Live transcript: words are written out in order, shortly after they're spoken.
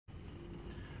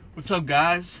What's up,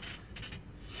 guys?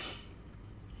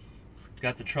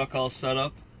 Got the truck all set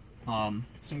up.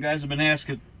 Some guys have been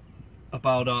asking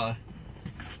about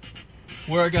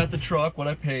where I got the truck, what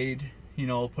I paid, you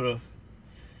know,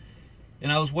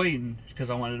 and I was waiting because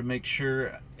I wanted to make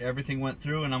sure everything went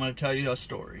through, and I'm going to tell you a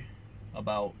story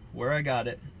about where I got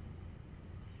it.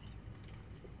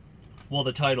 Well,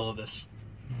 the title of this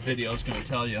video is going to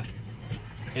tell you.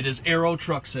 It is Arrow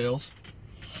Truck Sales.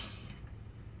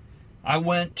 I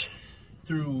went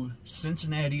through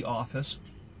Cincinnati office,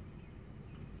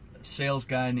 a sales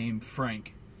guy named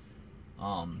Frank.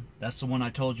 That's the one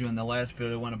I told you in the last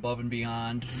video. Went above and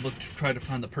beyond, looked to try to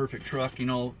find the perfect truck, you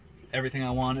know, everything I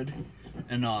wanted,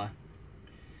 and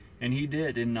he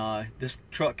did. And this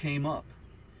truck came up,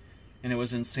 and it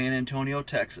was in San Antonio,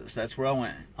 Texas. That's where I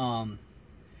went.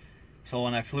 So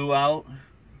when I flew out,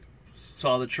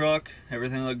 saw the truck,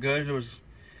 everything looked good. It was,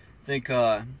 I think,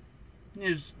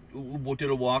 just did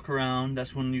a walk around.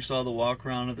 That's when you saw the walk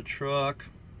around of the truck.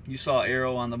 You saw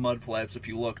Arrow on the mud flaps if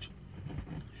you looked.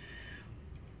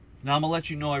 Now I'm gonna let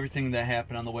you know everything that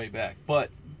happened on the way back, but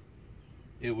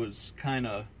it was kind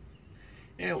of,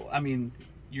 you know, I mean,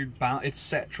 you're bound.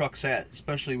 It's truck sat,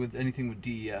 especially with anything with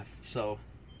DEF. So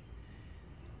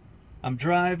I'm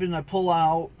driving, I pull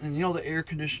out, and you know the air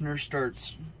conditioner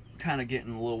starts kind of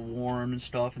getting a little warm and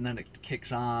stuff, and then it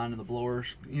kicks on, and the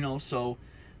blowers, you know. So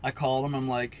I called them. I'm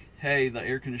like, hey, the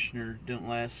air conditioner didn't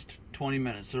last 20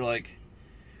 minutes. They're like,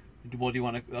 well, do you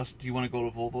want to go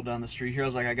to Volvo down the street here? I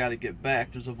was like, I got to get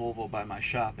back. There's a Volvo by my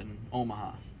shop in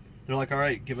Omaha. They're like, all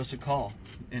right, give us a call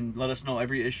and let us know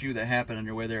every issue that happened on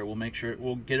your way there. We'll make sure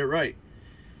we'll get it right.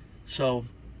 So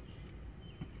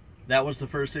that was the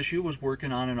first issue, was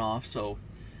working on and off. So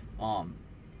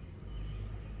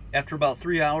after about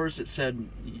 3 hours, it said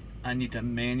I need a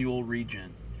manual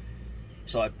regen.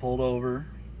 So I pulled over,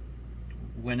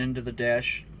 went into the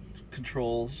dash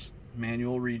controls,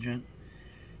 manual regen.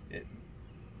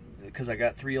 Because I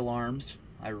got 3 alarms.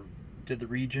 I did the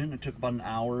regen. It took about an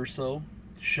hour or so.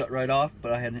 Shut right off,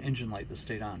 but I had an engine light that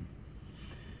stayed on.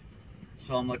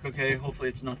 So I'm like, okay, hopefully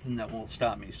it's nothing that won't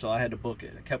stop me. So I had to book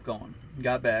it. I kept going.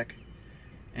 Got back,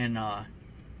 and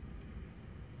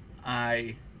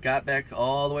I got back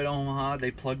all the way to Omaha. They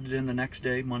plugged it in the next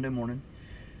day, Monday morning.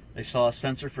 They saw a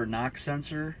sensor for NOx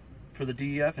sensor for the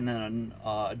DEF, and then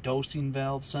a dosing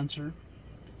valve sensor,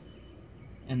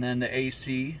 and then the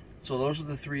AC. So those are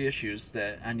the 3 issues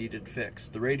that I needed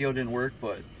fixed. The radio didn't work,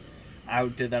 but I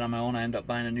did that on my own. I ended up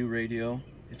buying a new radio.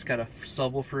 It's got a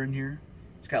subwoofer in here.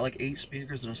 It's got like 8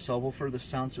 speakers and a subwoofer. The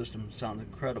sound system sounds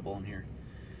incredible in here.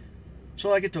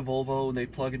 So I get to Volvo, they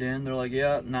plug it in. They're like,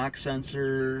 yeah, NOx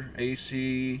sensor,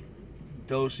 AC,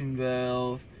 dosing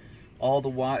valve, all the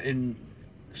and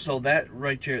so that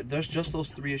right there, there's just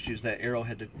those 3 issues that Arrow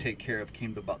had to take care of,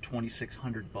 came to about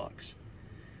 $2,600.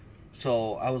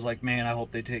 So I was like, man, I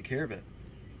hope they take care of it.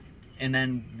 And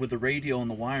then with the radio and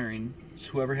the wiring,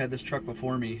 so whoever had this truck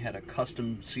before me had a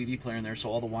custom CD player in there, so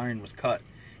all the wiring was cut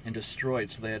and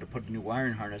destroyed, so they had to put a new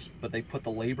wiring harness, but they put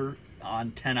the labor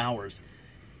on 10 hours,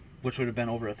 which would have been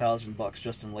over $1,000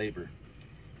 just in labor.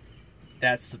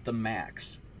 That's the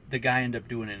max. The guy ended up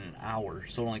doing it in an hour,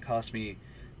 so it only cost me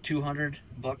 $200,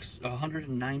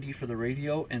 $190 for the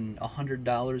radio, and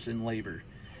 $100 in labor.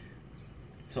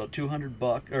 So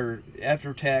 $200, or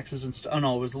after taxes and stuff. Oh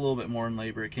no, it was a little bit more in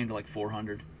labor. It came to like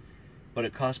 $400, but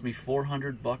it cost me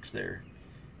 $400 there.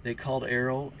 They called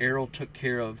Arrow. Arrow took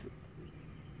care of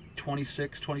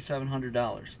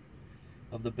 $2,700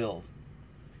 of the bill.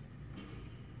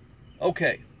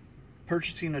 Okay,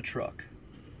 purchasing a truck.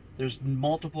 There's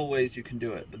multiple ways you can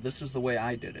do it, but this is the way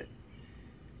I did it.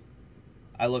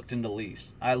 I looked into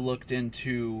lease. I looked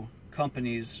into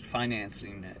companies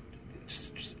financing it.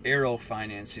 Arrow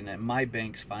financing it, my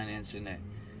bank's financing it.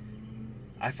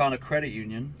 I found a credit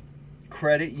union.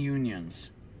 Credit unions.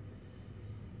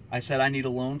 I said I need a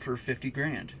loan for 50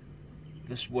 grand.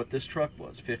 This is what this truck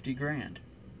was, 50 grand.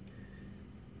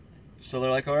 So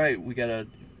they're like, all right, we gotta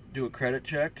do a credit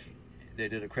check. They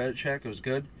did a credit check. It was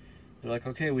good. They're like,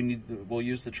 okay, we'll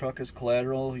use the truck as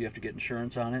collateral. You have to get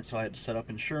insurance on it. So I had to set up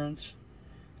insurance.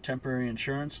 Temporary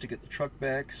insurance to get the truck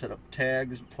back, set up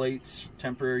tags, plates,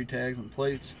 temporary tags and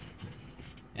plates.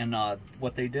 And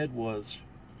what they did was,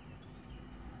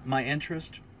 my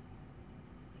interest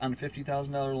on a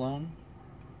 $50,000 loan,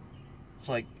 it's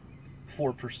like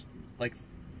 4%. Like,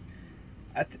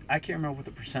 I can't remember what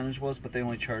the percentage was, but they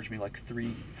only charged me like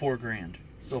 $4 grand,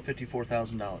 so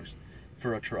 $54,000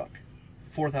 for a truck.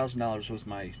 $4,000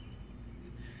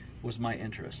 was my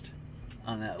interest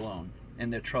on that loan,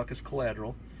 and the truck is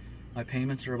collateral. My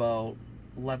payments are about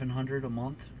 $1,100 a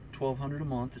month, $1,200 a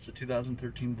month. It's a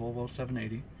 2013 Volvo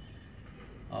 780.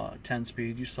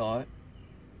 10-speed. You saw it.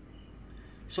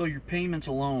 So your payments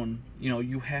alone,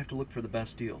 you have to look for the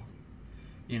best deal.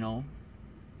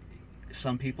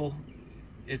 Some people,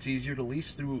 it's easier to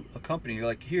lease through a company.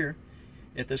 Like here,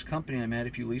 at this company I'm at,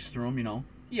 if you lease through them,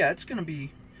 yeah, it's going to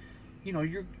be,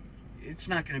 it's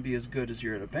not going to be as good as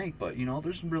you're at a bank, but,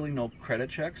 there's really no credit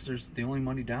checks. The only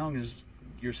money down is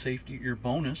your safety, your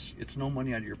bonus. It's no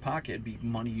money out of your pocket. It'd be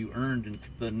money you earned in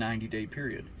the 90-day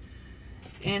period.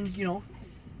 And,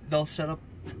 they'll set up,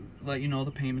 let you know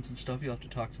the payments and stuff. You'll have to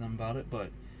talk to them about it, but,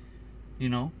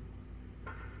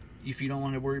 if you don't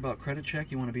want to worry about credit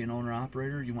check, you want to be an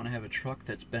owner-operator, you want to have a truck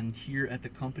that's been here at the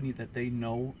company that they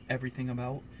know everything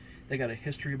about, they got a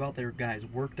history about, their guys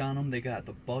worked on them, they got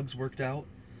the bugs worked out,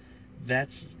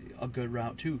 that's a good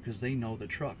route too, because they know the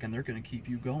truck and they're going to keep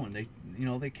you going.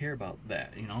 They care about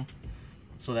that,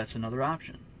 so that's another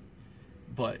option.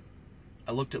 But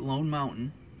I looked at Lone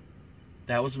Mountain.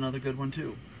 That was another good one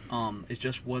too. It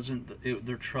just wasn't,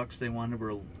 their trucks they wanted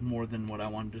were more than what I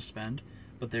wanted to spend,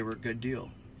 but they were a good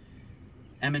deal.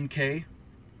 M&K,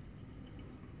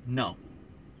 no.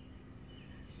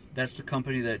 That's the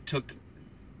company that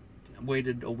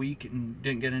waited a week and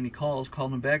didn't get any calls,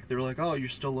 called them back. They were like, oh, you're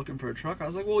still looking for a truck? I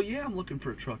was like, well, yeah, I'm looking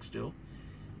for a truck still.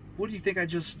 What do you think, I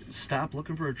just stopped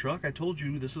looking for a truck? I told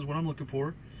you this is what I'm looking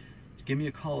for. Give me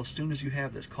a call as soon as you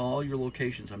have this. Call your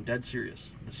locations. I'm dead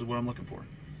serious. This is what I'm looking for.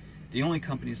 The only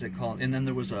companies that called, and then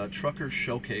there was a Truckers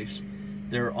Showcase.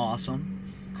 They're awesome.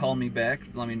 Called me back,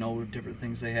 let me know what different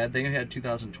things they had. They had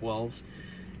 2012s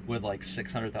with like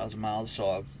 600,000 miles.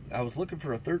 So I was looking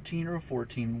for a 13 or a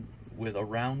 14 with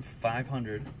around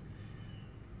 500.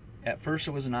 At first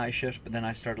it was an iShift, but then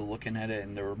I started looking at it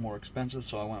and they were more expensive,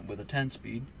 so I went with a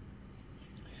 10-speed.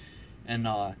 And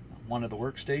I wanted the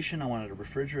workstation, I wanted a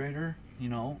refrigerator,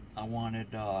 I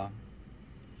wanted a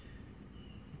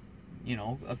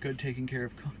good taking care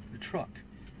of truck.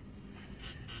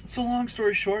 So long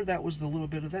story short, that was the little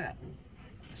bit of that.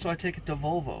 So I take it to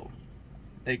Volvo.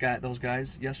 They got those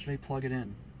guys yesterday, plug it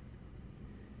in.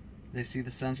 They see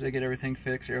the sensor, they get everything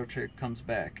fixed. AeroTrick comes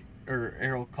back, or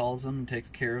Aero calls them and takes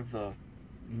care of the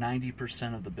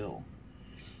 90% of the bill.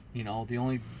 The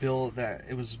only bill that,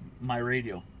 it was my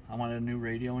radio. I wanted a new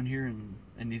radio in here and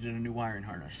needed a new wiring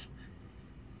harness.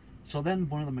 So then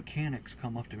one of the mechanics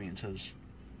come up to me and says,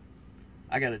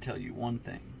 I got to tell you one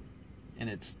thing, and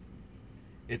it's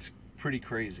pretty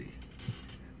crazy.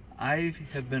 I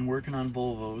have been working on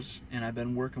Volvos, and I've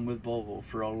been working with Volvo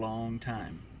for a long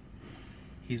time.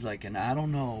 He's like, and I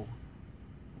don't know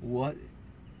what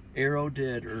Aero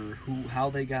did or how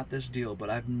they got this deal, but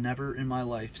I've never in my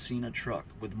life seen a truck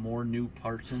with more new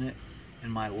parts in it in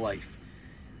my life.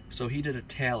 So he did a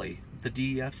tally. The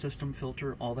DEF system,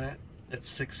 filter, all that,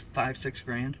 that's $6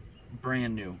 grand,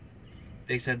 brand new.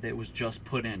 They said that it was just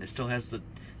put in. It still has the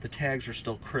tags are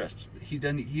still crisp. He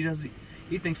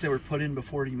thinks they were put in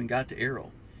before it even got to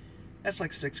Aero. That's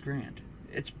like $6 grand.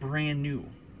 It's brand new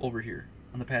over here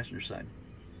on the passenger side.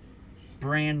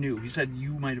 Brand new. He said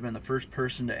you might have been the first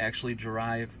person to actually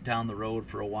drive down the road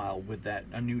for a while with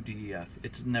a new DEF.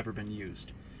 It's never been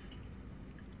used.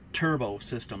 Turbo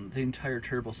system, the entire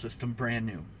turbo system, brand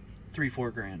new.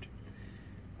 $3-4 grand.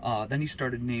 Then he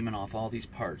started naming off all these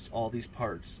parts.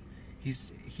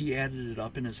 He added it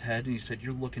up in his head, and he said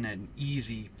you're looking at an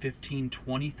easy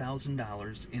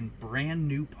 $15,000-$20,000 in brand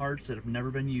new parts that have never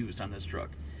been used on this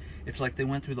truck. It's like they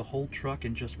went through the whole truck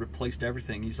and just replaced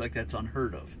everything. He's like, that's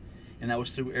unheard of, and that was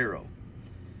through Aero.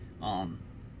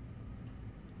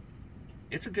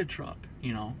 It's a good truck,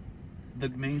 The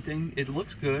main thing, it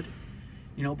looks good,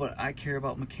 but I care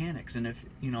about mechanics, and if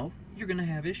you're gonna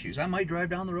have issues. I might drive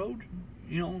down the road,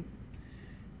 you're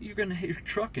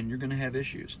trucking, you're gonna have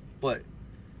issues. But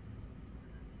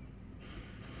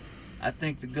I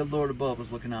think the good Lord above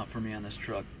was looking out for me on this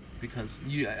truck, because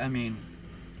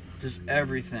just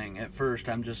everything. At first,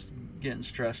 I'm just getting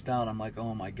stressed out. I'm like,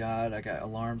 oh my God, I got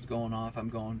alarms going off. I'm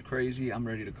going crazy. I'm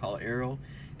ready to call Aero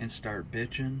and start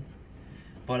bitching.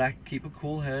 But I keep a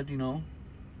cool head,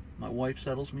 My wife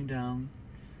settles me down.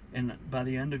 And by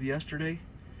the end of yesterday,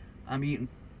 I'm eating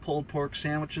pulled pork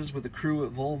sandwiches with the crew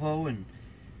at Volvo and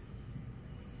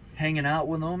hanging out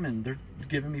with them, and they're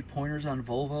giving me pointers on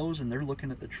Volvos, and they're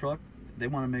looking at the truck. They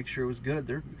want to make sure it was good.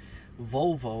 They're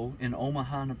Volvo in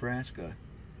Omaha, Nebraska.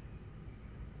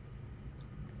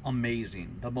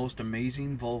 Amazing. The most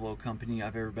amazing Volvo company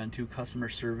I've ever been to. Customer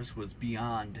service was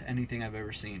beyond anything I've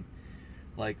ever seen.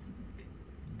 Like,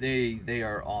 they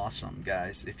are awesome,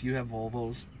 guys. If you have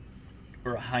Volvos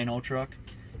or a Hino truck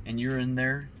and you're in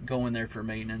there, go in there for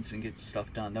maintenance and get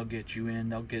stuff done. They'll get you in.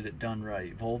 They'll get it done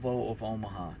right. Volvo of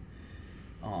Omaha.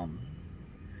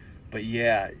 But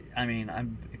yeah, I mean,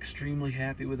 I'm extremely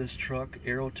happy with this truck.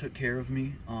 Arrow took care of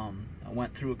me. I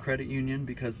went through a credit union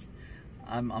because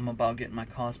I'm about getting my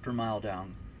cost per mile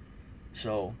down.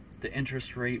 So the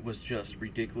interest rate was just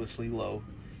ridiculously low.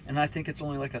 And I think it's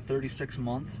only like a 36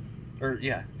 month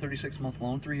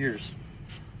loan, 3 years,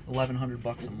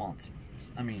 $1,100 a month.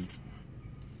 I mean,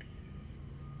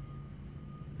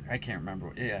 I can't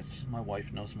remember. Yes, my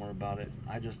wife knows more about it.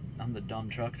 I'm the dumb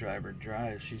truck driver.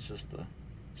 Drives. She's just the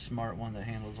smart one that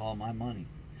handles all my money.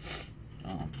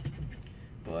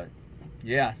 But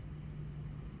yeah,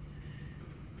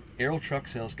 Arrow Truck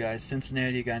Sales, guys.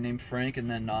 Cincinnati, a guy named Frank, and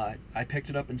then I picked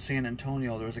it up in San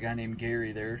Antonio. There was a guy named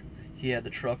Gary there. He had the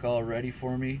truck all ready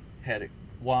for me. Had it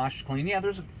washed, clean. Yeah,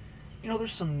 there's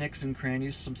some nicks and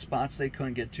crannies, some spots they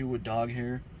couldn't get to with dog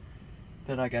hair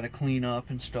that I gotta clean up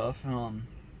and stuff.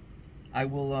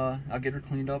 I'll get her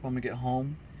cleaned up. I'm gonna get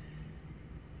home.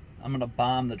 I'm gonna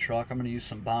bomb the truck. I'm gonna use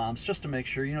some bombs just to make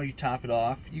sure. You top it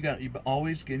off. You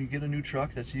always get a new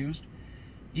truck that's used,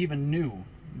 even new.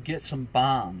 Get some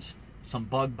bombs, some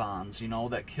bug bombs.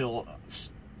 That kill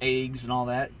eggs and all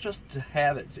that. Just to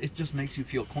have it. It just makes you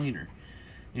feel cleaner.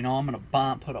 I'm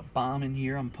gonna put a bomb in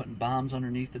here. I'm putting bombs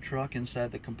underneath the truck,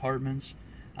 inside the compartments.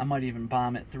 I might even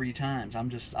bomb it 3 times. I'll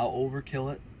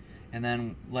overkill it, and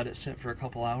then let it sit for a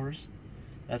couple hours.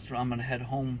 That's where I'm gonna head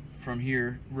home from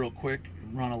here real quick,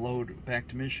 run a load back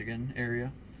to Michigan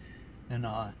area, and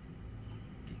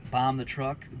bomb the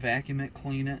truck, vacuum it,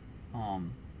 clean it,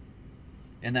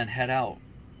 and then head out.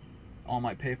 All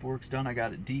my paperwork's done. I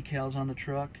got decals on the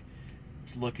truck.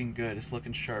 It's looking good. It's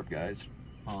looking sharp, guys.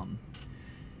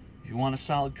 If you want a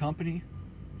solid company,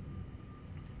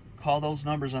 call those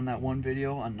numbers on that one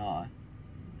video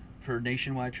for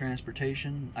Nationwide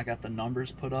Transportation. I got the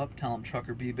numbers put up. Tell them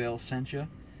Trucker B-Bale sent you.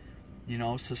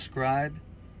 Subscribe,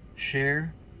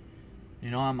 share.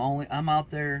 I'm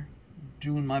out there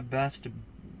doing my best to,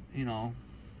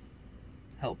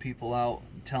 help people out,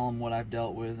 tell them what I've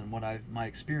dealt with and my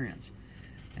experience.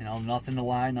 Nothing to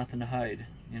lie, nothing to hide.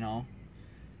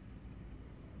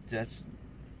 That's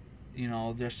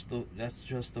that's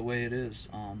just the way it is.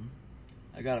 I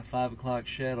got a 5 o'clock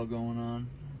shadow going on.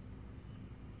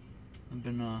 I've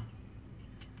been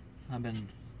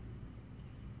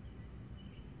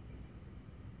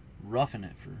roughing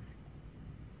it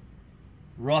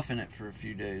for a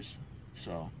few days.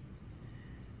 So,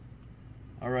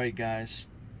 all right, guys.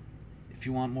 If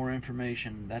you want more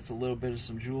information, that's a little bit of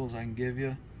some jewels I can give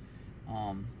you.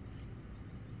 I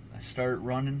started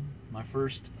running my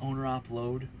first owner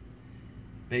upload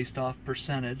based off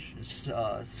percentage. It's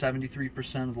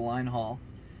 73% of the line haul.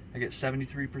 I get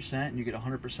 73%, and you get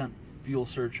 100% fuel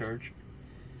surcharge.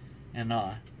 And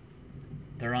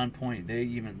they're on point. They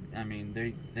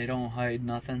don't hide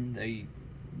nothing.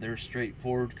 They're a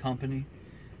straightforward company.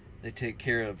 They take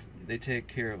care of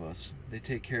us. They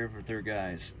take care of their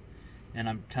guys. And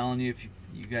I'm telling you, if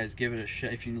you guys give it a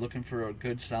shot, if you're looking for a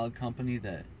good, solid company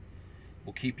that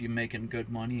will keep you making good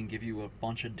money and give you a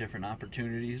bunch of different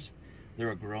opportunities,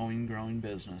 they're a growing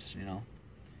business.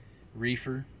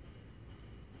 Reefer,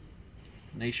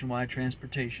 Nationwide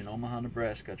Transportation, Omaha,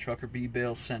 Nebraska. Trucker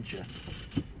B-Bale sent you.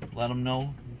 Let them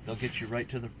know. They'll get you right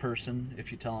to the person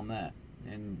if you tell them that,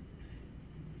 and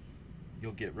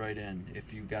you'll get right in.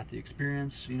 If you got the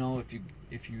experience,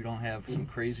 if you don't have some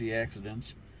crazy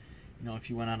accidents,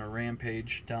 if you went on a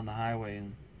rampage down the highway,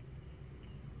 and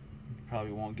you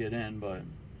probably won't get in, but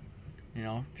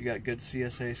if you got a good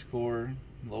CSA score,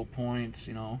 low points,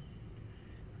 a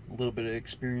little bit of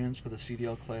experience with a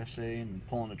CDL Class A and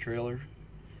pulling a trailer,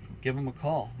 give them a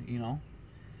call. It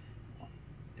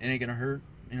ain't gonna hurt.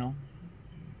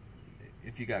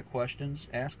 If you got questions,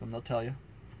 ask them. They'll tell you.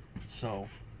 So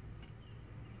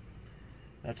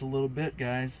that's a little bit,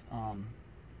 guys.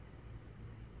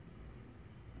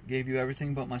 Gave you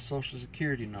everything but my social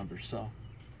security number, so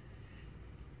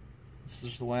this is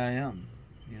just the way I am.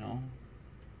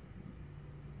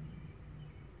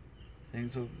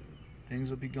 Things will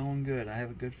be going good. I have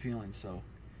a good feeling. So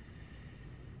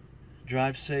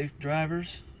drive safe,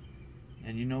 drivers,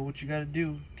 and you know what you got to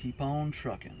do. Keep on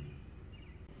trucking.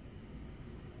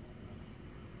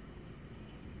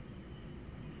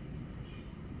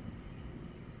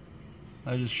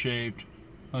 I just shaved.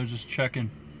 I was just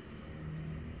checking.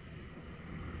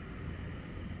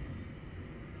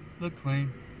 Look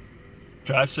clean.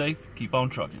 Drive safe, keep on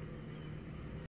trucking.